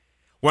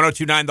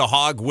1029 The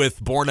Hog with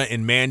Borna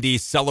and Mandy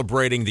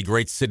celebrating the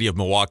great city of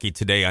Milwaukee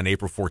today on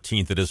April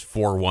 14th. It is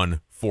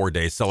 414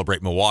 Day.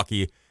 Celebrate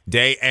Milwaukee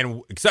Day.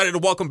 And excited to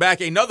welcome back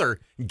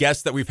another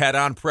guest that we've had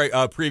on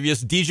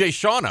previous, DJ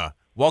Shawna.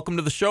 Welcome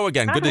to the show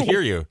again. Hi. Good to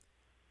hear you.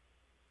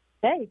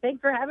 Hey,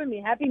 thanks for having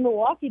me. Happy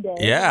Milwaukee Day.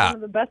 Yeah. It's one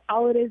of the best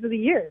holidays of the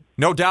year.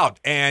 No doubt.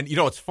 And,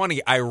 it's funny.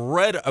 I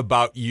read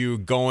about you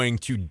going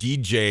to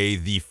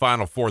DJ the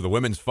Final Four, the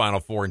women's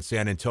Final Four in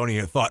San Antonio,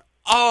 and thought,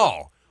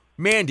 oh,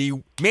 Mandy,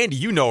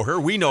 you know her.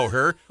 We know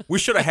her. We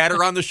should have had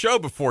her on the show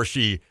before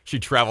she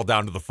traveled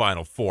down to the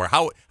Final Four.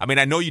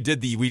 I know you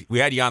did we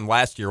had you on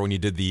last year when you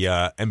did the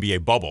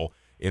NBA bubble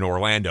in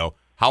Orlando.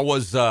 How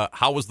was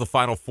the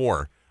Final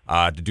Four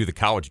to do the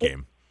college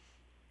game?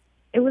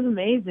 It was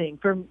amazing.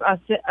 From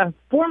a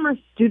former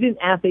student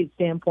athlete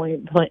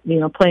standpoint,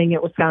 playing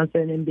at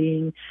Wisconsin and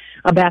being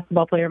a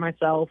basketball player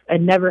myself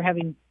and never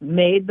having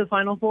made the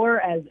Final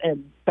Four as a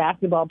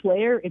basketball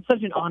player, it's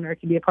such an honor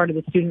to be a part of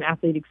the student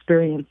athlete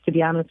experience, to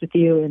be honest with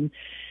you. And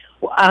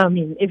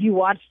if you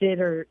watched it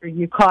or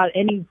you caught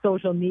any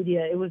social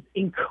media, it was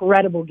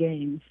incredible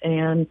games.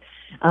 And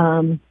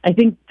I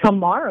think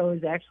tomorrow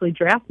is actually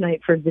draft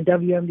night for the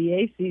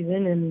WNBA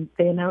season, and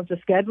they announced a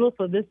schedule.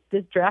 So this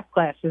draft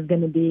class is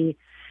going to be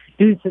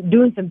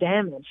doing some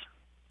damage.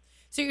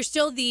 So you're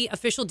still the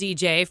official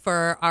DJ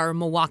for our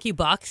Milwaukee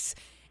Bucks.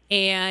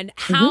 And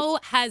how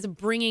has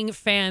bringing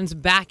fans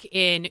back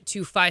in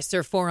to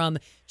Fiserv Forum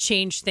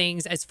changed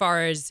things as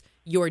far as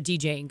your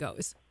DJing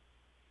goes?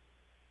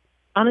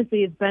 Honestly,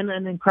 it's been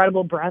an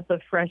incredible breath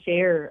of fresh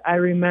air. I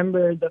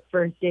remember the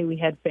first day we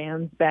had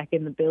fans back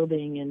in the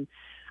building, and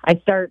I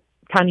start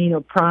kind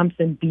of, prompts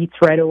and beats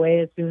right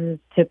away as soon as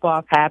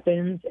tip-off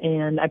happens,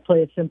 and I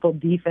play a simple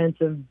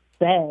defensive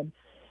bed,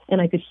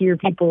 and I could hear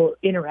people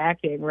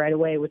interacting right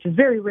away, which is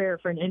very rare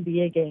for an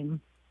NBA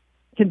game,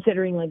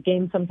 considering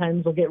games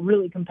sometimes will get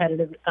really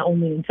competitive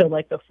only until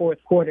the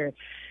fourth quarter.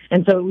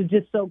 And so it was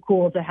just so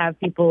cool to have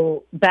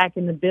people back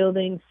in the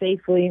building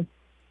safely,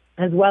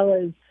 as well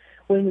as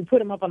when we put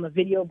them up on the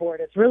video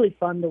board. It's really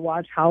fun to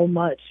watch how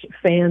much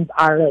fans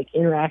are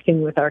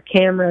interacting with our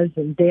cameras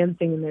and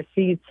dancing in their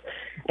seats.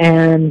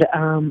 And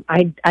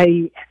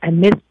I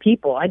miss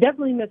people. I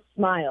definitely miss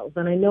smiles,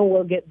 and I know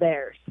we'll get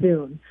there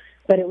soon.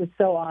 But it was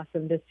so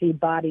awesome to see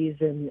bodies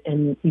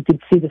and you could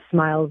see the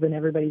smiles in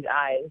everybody's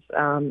eyes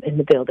in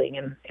the building,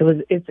 and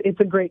it's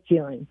a great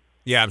feeling.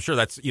 Yeah, I'm sure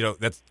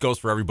that goes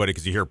for everybody,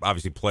 because you hear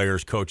obviously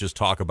players, coaches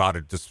talk about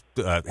it, just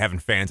having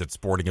fans at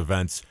sporting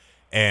events,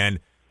 and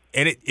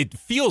it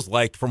feels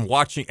like from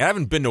watching. I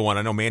haven't been to one.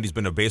 I know Mandy's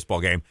been to a baseball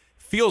game.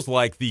 Feels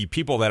like the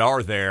people that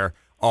are there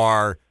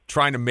are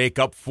trying to make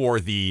up for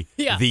the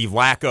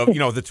lack of,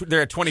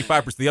 they're at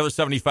 25%, the other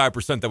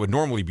 75% that would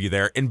normally be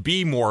there, and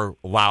be more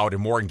loud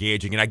and more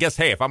engaging. And I guess,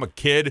 hey, if I'm a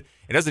kid,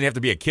 it doesn't have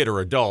to be a kid or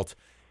adult.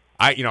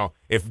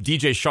 If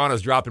DJ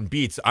Shawna's dropping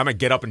beats, I'm going to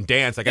get up and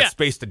dance. I got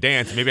space to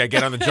dance. Maybe I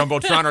get on the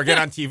Jumbotron or get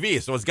on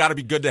TV. So it's got to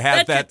be good to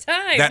have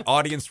that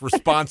audience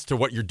response to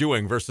what you're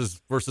doing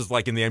versus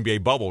like in the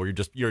NBA bubble where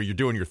you're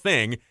doing your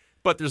thing,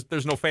 but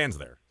there's no fans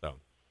there. So.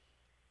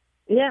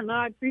 Yeah, no,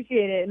 I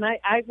appreciate it. And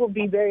I will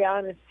be very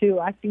honest, too.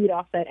 I feed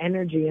off that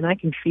energy, and I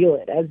can feel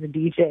it as a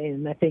DJ.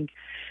 And I think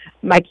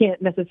I can't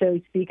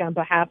necessarily speak on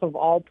behalf of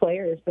all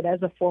players, but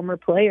as a former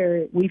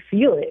player, we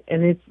feel it.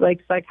 And it's like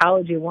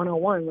psychology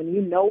 101. When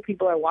you know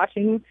people are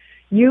watching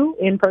you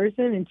in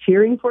person and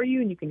cheering for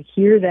you, and you can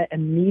hear that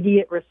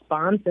immediate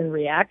response and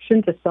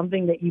reaction to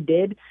something that you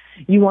did,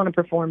 you want to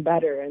perform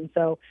better. And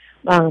so,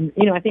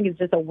 I think it's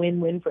just a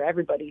win-win for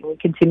everybody. We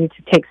continue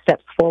to take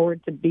steps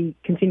forward to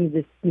continue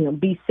to,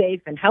 be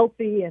safe and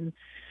healthy, and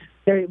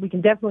we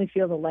can definitely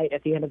feel the light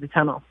at the end of the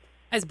tunnel.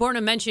 As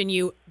Borna mentioned,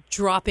 you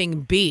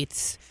dropping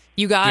beats.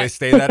 You got. Do they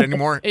say that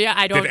anymore? Yeah,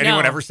 I don't know. Did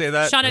anyone ever say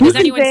that? Shawna, does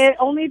anyone say it?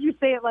 Only if you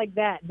say it like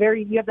that.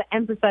 You have to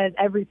emphasize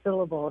every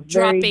syllable.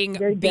 Dropping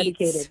very beats.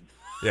 Dedicated.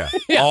 Yeah.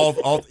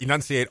 All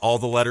enunciate all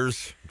the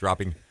letters,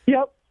 dropping.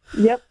 Yep.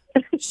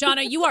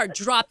 Shawna, you are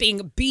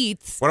dropping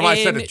beats. What am I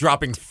saying?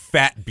 Dropping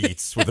fat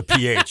beats with a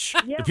PH.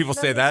 Yep, Do people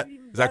say that?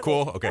 Is that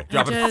cool? Okay.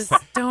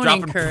 Don't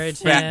encourage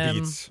fat him.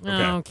 beats.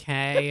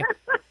 Okay.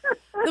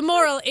 The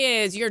moral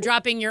is you're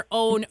dropping your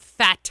own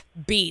fat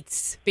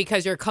beats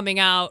because you're coming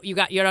out. You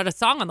got a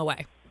song on the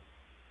way.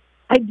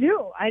 I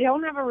do. I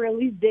don't have a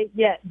release date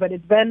yet, but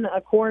it's been a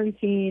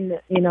quarantine,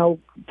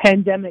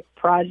 pandemic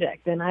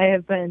project, and I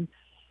have been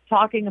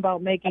talking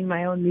about making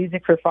my own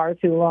music for far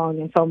too long,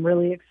 and so I'm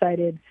really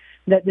excited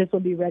that this will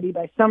be ready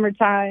by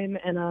summertime,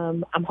 and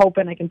I'm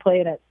hoping I can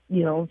play it at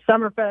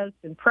Summerfest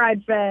and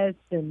Pride Fest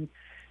and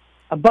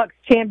a Bucks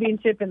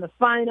championship in the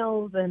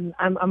finals, and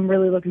I'm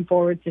really looking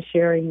forward to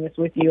sharing this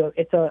with you.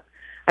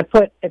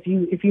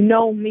 If you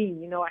know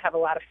me, I have a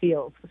lot of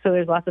feels, so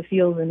there's lots of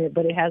feels in it,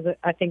 but it has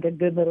I think a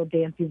good little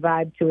dancey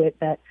vibe to it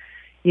that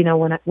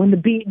when the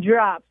beat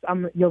drops,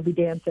 you'll be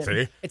dancing.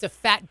 See? It's a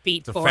fat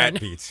beat. It's a fat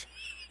beat.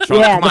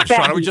 Shawna, come on,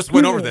 Shawna. We just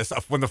went over this.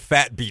 When the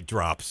fat beat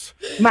drops.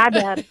 My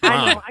bad.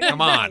 I know.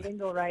 Come on.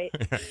 Right.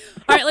 All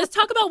right, let's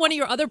talk about one of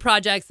your other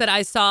projects that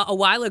I saw a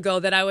while ago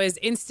that I was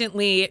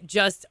instantly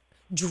just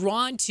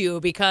drawn to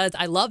because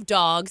I love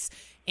dogs,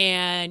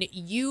 and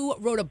you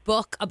wrote a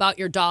book about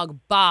your dog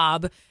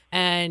Bob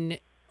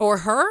or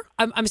her.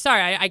 I'm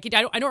sorry, I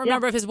don't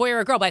remember if it's a boy or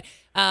a girl, but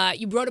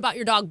you wrote about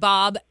your dog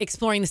Bob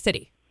exploring the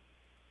city.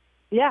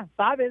 Yeah,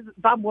 Bob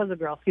was a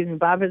girl. Excuse me.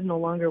 Bob is no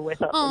longer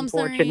with us,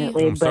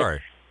 unfortunately. I'm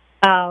sorry.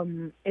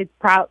 It's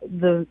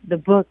the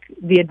book,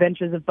 The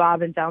Adventures of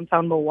Bob in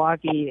Downtown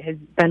Milwaukee, has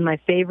been my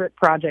favorite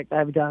project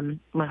I've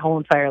done my whole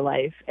entire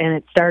life, and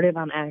it started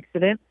on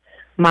accident.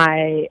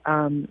 My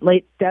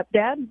late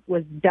stepdad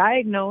was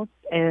diagnosed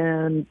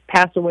and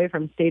passed away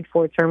from stage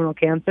 4 terminal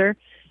cancer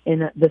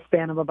in the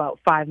span of about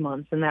 5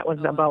 months, and that was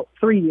about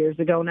 3 years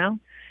ago now.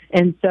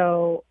 And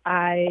so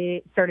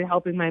I started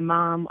helping my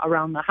mom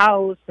around the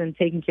house and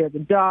taking care of the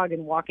dog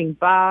and walking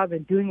Bob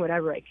and doing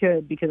whatever I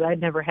could because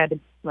I'd never had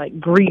to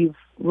grieve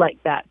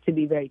like that, to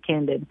be very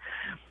candid.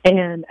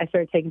 And I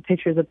started taking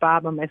pictures of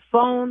Bob on my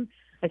phone.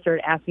 I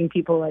started asking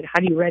people, how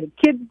do you write a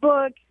kid's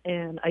book?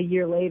 And a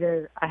year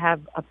later, I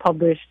have a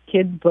published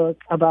kid's book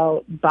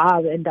about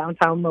Bob in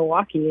downtown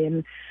Milwaukee.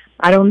 And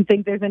I don't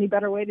think there's any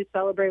better way to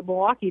celebrate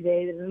Milwaukee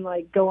Day than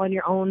go on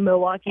your own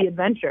Milwaukee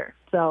adventure.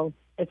 So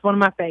it's one of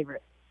my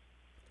favorites.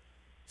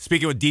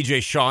 Speaking with DJ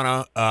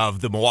Shawna of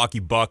the Milwaukee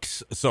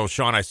Bucks. So,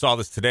 Sean, I saw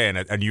this today,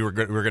 and we were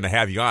going to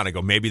have you on. I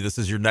go, maybe this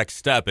is your next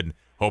step, and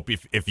hope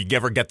if you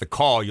ever get the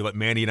call, you let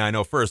Mandy and I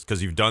know first,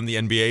 because you've done the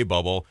NBA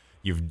bubble,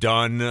 you've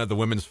done the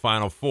women's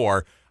Final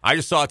Four. I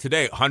just saw it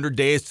today, 100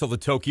 days till the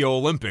Tokyo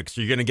Olympics.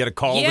 Are you going to get a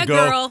call to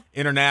go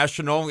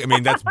international? I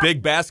mean, that's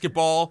big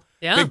basketball.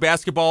 Yeah. Big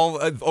basketball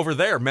over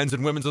there, men's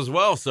and women's as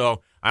well. So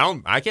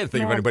I can't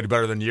think of anybody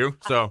better than you.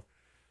 So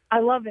I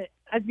love it.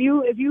 If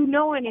you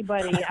know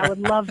anybody, I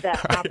would love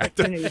that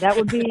opportunity. That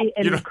would be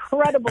an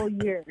incredible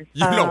year.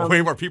 You know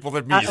way more people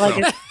than me, so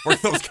where's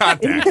those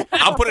contacts?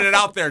 I'm putting it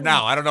out there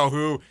now. I don't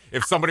know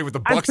if somebody with the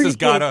Bucks has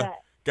got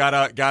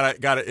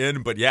it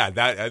in, but yeah,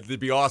 it'd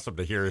be awesome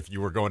to hear if you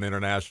were going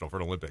international for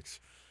the Olympics.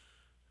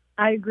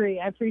 I agree.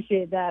 I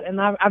appreciate that, and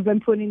I've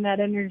been putting that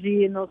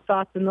energy and those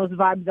thoughts and those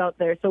vibes out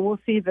there. So we'll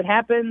see if it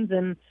happens,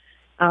 and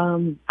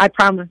I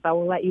promise I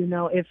will let you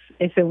know if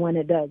and when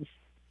it does.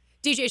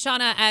 DJ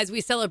Shawna, as we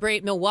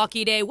celebrate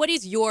Milwaukee Day, what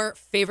is your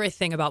favorite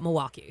thing about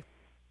Milwaukee?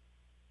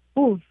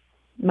 Ooh,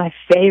 my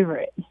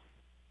favorite.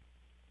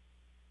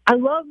 I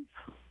love,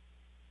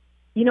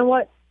 you know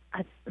what?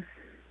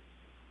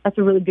 That's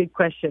a really good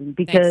question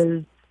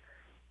because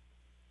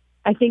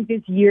I think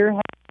this year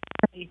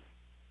has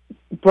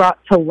brought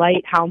to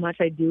light how much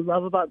I do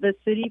love about this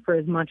city for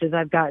as much as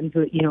I've gotten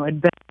to,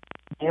 adventure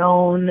on my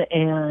own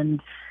and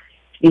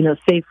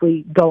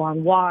safely go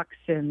on walks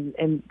and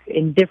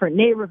in different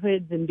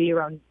neighborhoods and be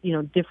around,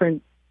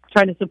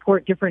 trying to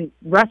support different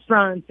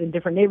restaurants in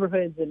different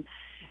neighborhoods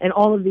and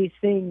all of these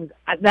things.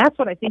 That's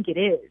what I think it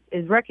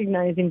is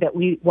recognizing that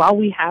while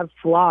we have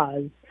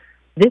flaws,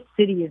 this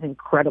city is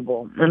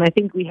incredible. And I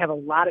think we have a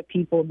lot of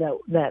people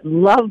that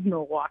love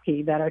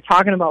Milwaukee that are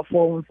talking about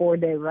 414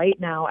 Day right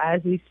now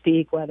as we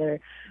speak, whether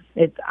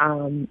it's,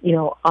 on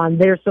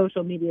their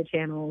social media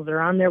channels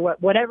or on their,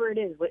 whatever it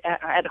is,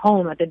 at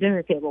home, at the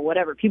dinner table,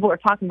 whatever. People are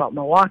talking about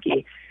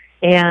Milwaukee.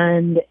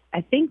 And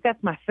I think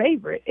that's my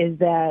favorite, is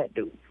that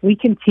we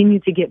continue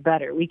to get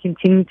better. We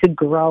continue to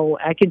grow.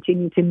 I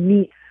continue to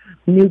meet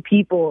new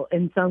people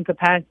in some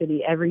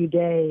capacity every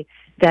day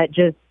that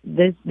just,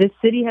 this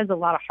city has a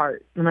lot of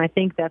heart. And I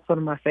think that's one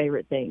of my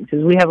favorite things,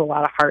 is we have a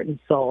lot of heart and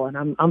soul.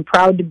 And I'm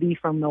proud to be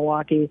from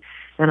Milwaukee,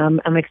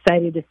 and I'm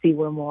excited to see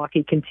where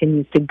Milwaukee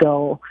continues to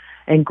go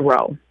and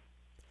grow.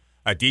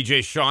 DJ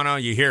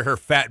Shawna, you hear her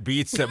fat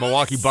beats at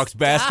Milwaukee Bucks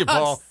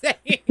basketball.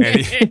 And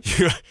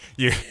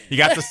you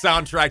got the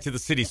soundtrack to the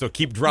city, so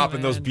keep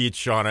dropping those beats,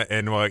 Shawna,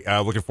 and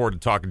looking forward to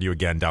talking to you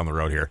again down the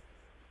road here.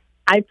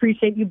 I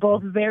appreciate you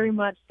both very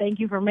much. Thank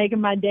you for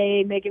making my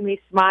day, making me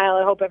smile.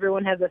 I hope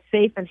everyone has a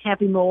safe and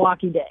happy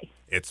Milwaukee Day.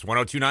 It's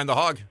 102.9 The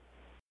Hog.